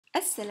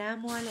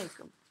Assalamu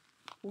alaikum.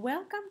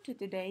 Welcome to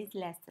today's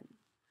lesson.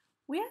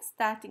 We are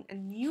starting a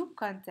new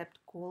concept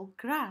called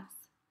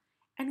graphs.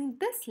 And in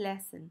this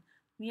lesson,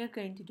 we are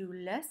going to do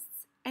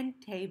lists and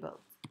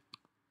tables.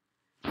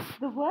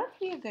 The words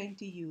we are going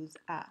to use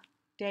are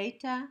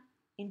data,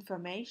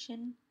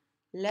 information,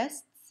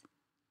 lists,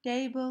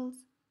 tables,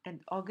 and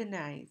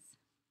organize.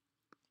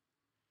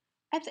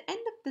 At the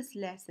end of this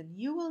lesson,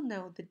 you will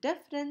know the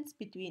difference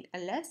between a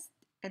list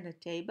and a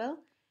table,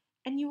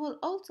 and you will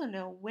also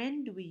know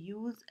when do we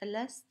use a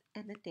list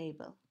and a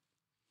table.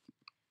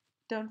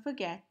 Don't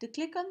forget to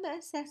click on the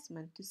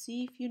assessment to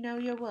see if you know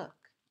your work.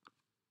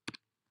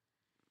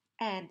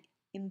 And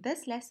in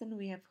this lesson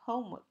we have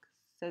homework,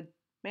 so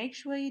make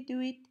sure you do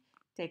it,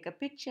 take a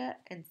picture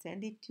and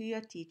send it to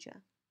your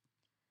teacher.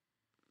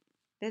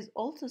 There's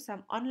also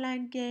some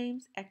online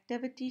games,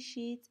 activity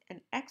sheets and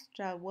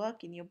extra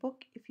work in your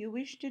book if you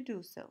wish to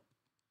do so.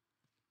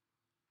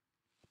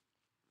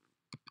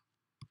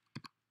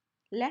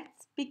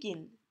 Let's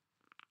begin.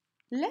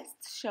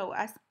 Lists show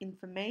us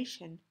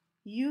information,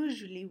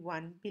 usually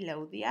one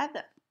below the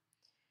other.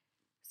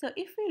 So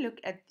if we look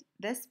at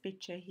this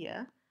picture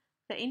here,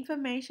 the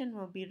information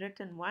will be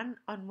written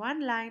on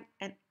one line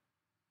and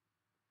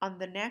on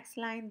the next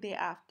line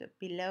thereafter,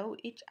 below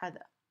each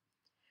other.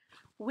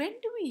 When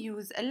do we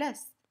use a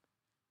list?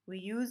 We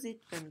use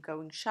it when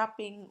going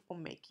shopping or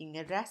making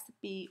a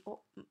recipe or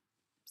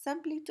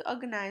simply to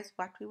organize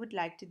what we would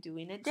like to do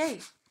in a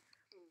day.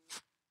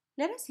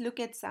 Let us look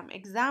at some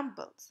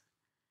examples.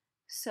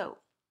 So,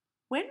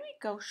 when we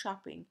go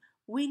shopping,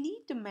 we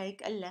need to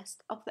make a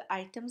list of the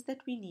items that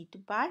we need to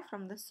buy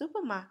from the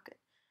supermarket.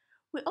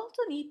 We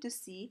also need to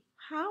see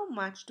how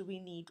much do we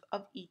need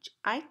of each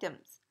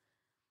items.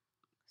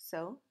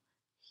 So,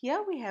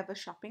 here we have a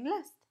shopping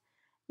list.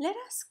 Let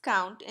us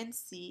count and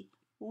see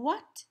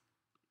what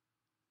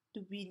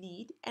do we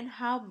need and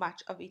how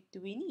much of it do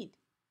we need.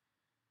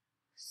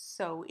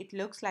 So, it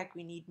looks like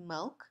we need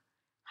milk.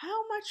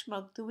 How much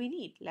milk do we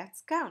need?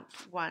 Let's count.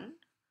 1,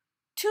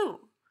 2.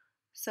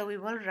 So, we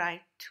will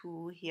write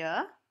 2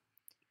 here.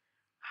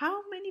 How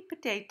many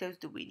potatoes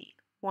do we need?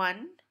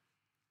 1,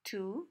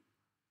 2,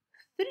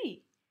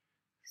 3.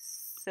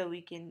 So,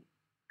 we can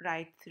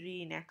write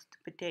 3 next to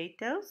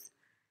potatoes.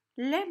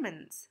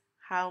 Lemons.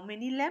 How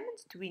many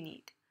lemons do we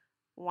need?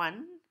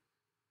 1,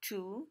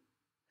 2,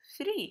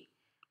 3.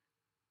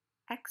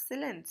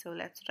 Excellent. So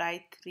let's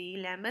write 3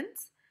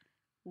 lemons,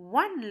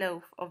 1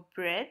 loaf of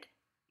bread,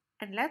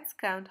 and let's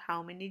count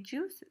how many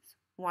juices.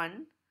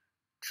 1,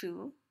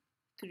 2,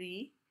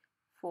 3,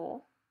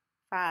 4,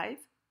 5,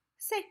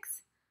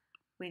 6.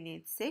 We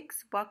need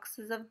 6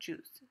 boxes of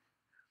juice.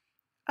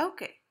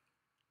 Okay,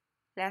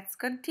 let's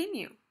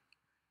continue.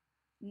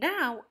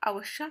 Now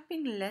our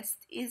shopping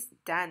list is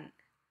done.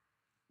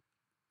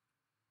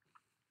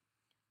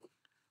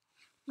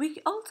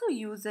 We also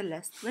use a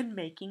list when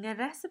making a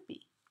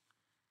recipe.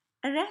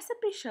 A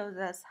recipe shows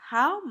us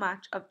how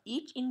much of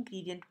each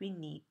ingredient we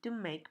need to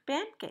make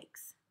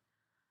pancakes,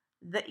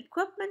 the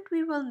equipment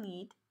we will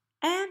need,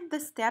 and the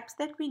steps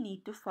that we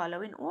need to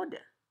follow in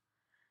order.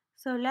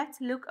 So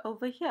let's look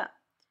over here.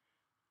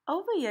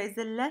 Over here is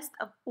a list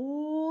of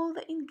all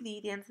the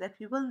ingredients that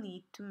we will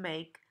need to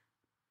make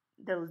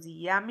those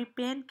yummy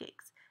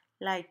pancakes,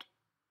 like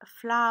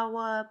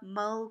flour,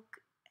 milk,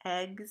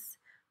 eggs,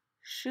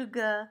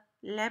 sugar,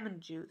 lemon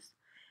juice.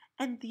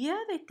 And here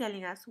they're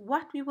telling us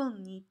what we will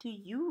need to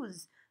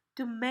use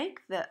to make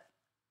the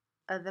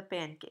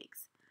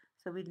pancakes.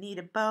 So we need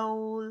a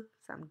bowl,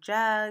 some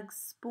jugs,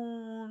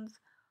 spoons.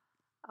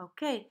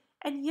 Okay,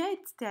 and here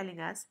it's telling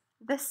us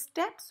the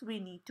steps we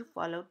need to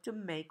follow to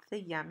make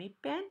the yummy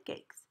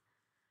pancakes.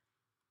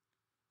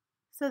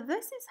 So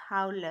this is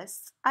how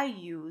lists are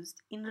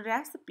used in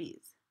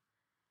recipes.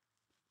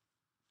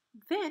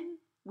 Then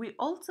we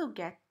also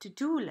get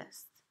to-do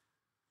lists.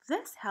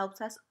 This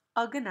helps us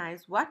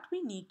organize what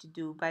we need to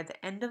do by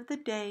the end of the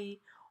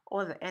day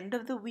or the end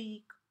of the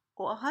week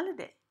or a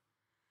holiday.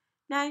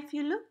 Now, if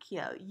you look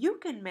here, you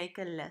can make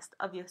a list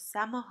of your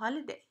summer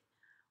holiday.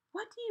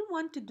 What do you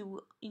want to do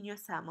in your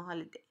summer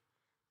holiday?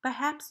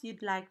 Perhaps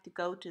you'd like to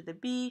go to the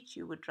beach,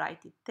 you would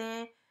write it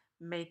there,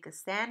 make a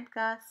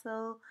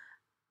sandcastle,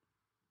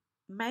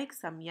 make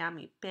some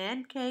yummy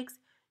pancakes.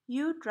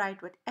 You'd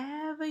write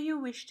whatever you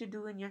wish to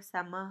do in your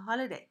summer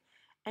holiday.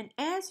 And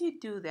as you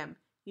do them,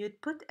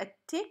 you'd put a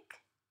tick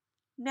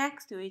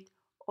next to it,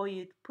 or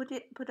you'd put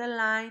a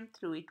line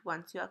through it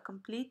once you are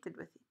completed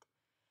with it.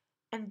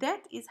 And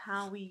that is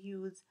how we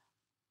use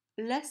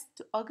lists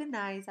to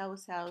organize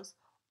ourselves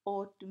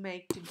or to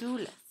make to-do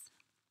lists.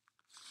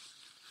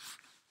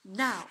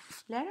 Now,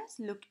 let us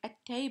look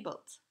at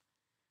tables.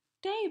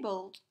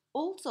 Tables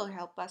also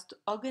help us to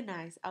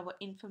organize our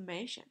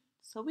information.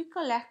 So we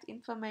collect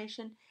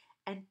information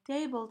and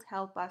tables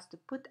help us to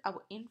put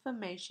our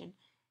information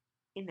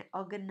in an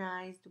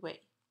organized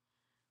way.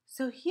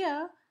 So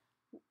here,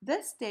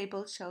 this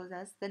table shows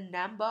us the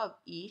number of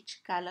each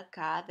color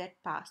car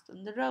that passed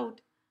on the road.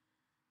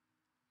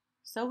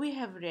 So we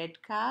have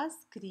red cars,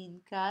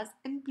 green cars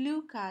and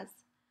blue cars.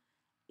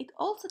 it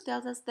also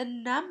tells us the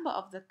number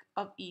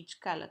of each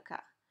color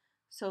car.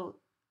 So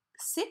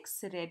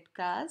 6 red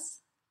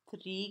cars,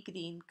 3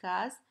 green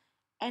cars,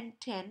 and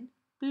 10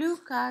 blue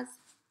cars.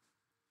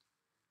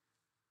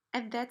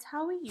 And that's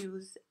how we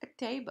use a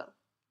table.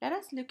 Let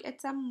us look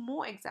at some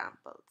more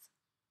examples.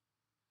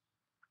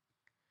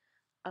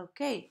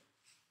 Okay,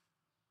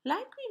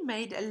 like we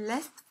made a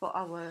list for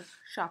our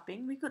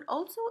shopping, we could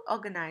also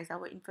organize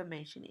our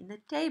information in a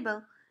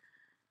table.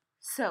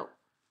 So,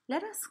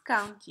 let us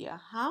count here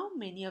how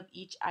many of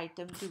each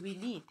item do we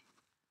need.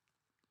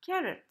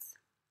 Carrots,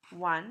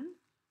 1,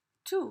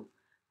 2.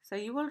 So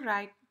you will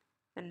write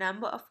the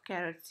number of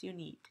carrots you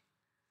need.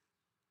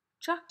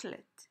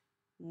 Chocolate,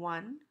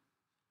 1,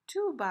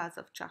 2 bars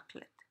of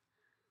chocolate.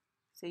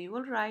 So you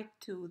will write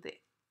 2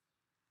 there.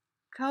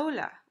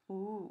 Cola,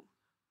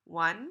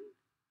 1,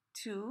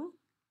 2,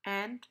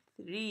 and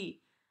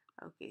 3.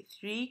 Okay,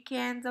 3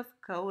 cans of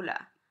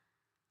cola.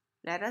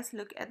 Let us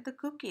look at the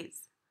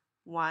cookies.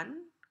 1,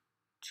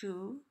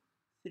 2,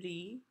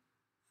 3,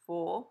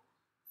 4,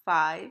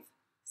 5,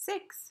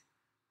 6.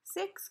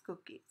 6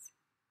 cookies.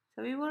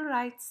 So we will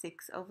write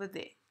 6 over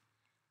there.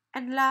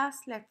 And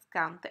last, let's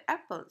count the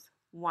apples.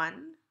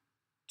 1,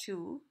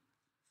 2,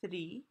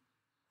 3,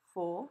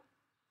 4,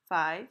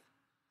 5,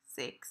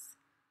 6,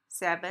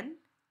 7,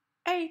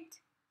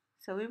 8.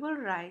 So we will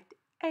write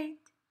 8.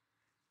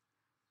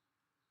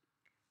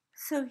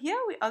 So here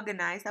we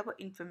organize our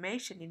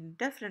information in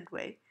a different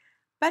way,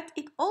 but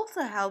it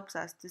also helps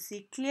us to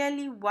see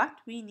clearly what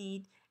we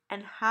need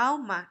and how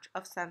much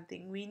of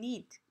something we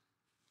need.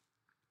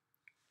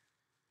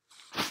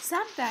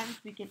 Sometimes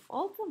we can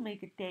also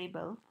make a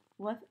table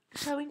with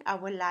showing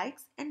our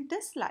likes and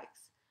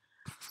dislikes.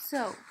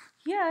 So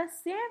here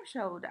Sam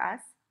showed us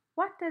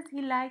what does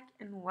he like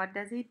and what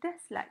does he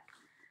dislike.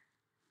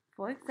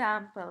 For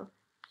example,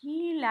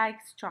 he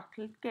likes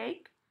chocolate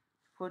cake,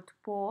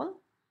 football,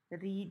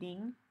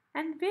 reading,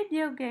 and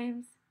video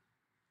games.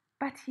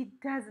 But he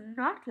does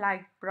not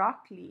like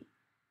broccoli,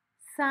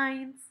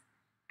 science,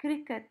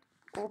 cricket,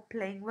 or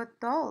playing with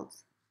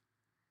dolls.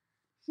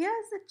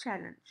 Here's the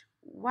challenge.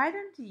 Why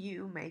don't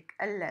you make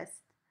a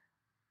list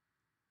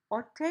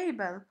or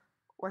table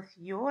with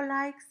your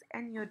likes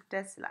and your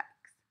dislikes?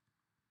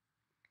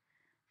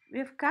 We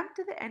have come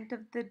to the end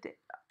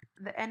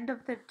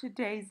of the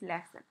today's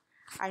lesson.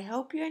 I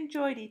hope you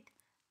enjoyed it.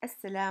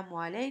 Assalamu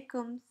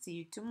alaikum. See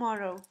you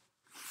tomorrow.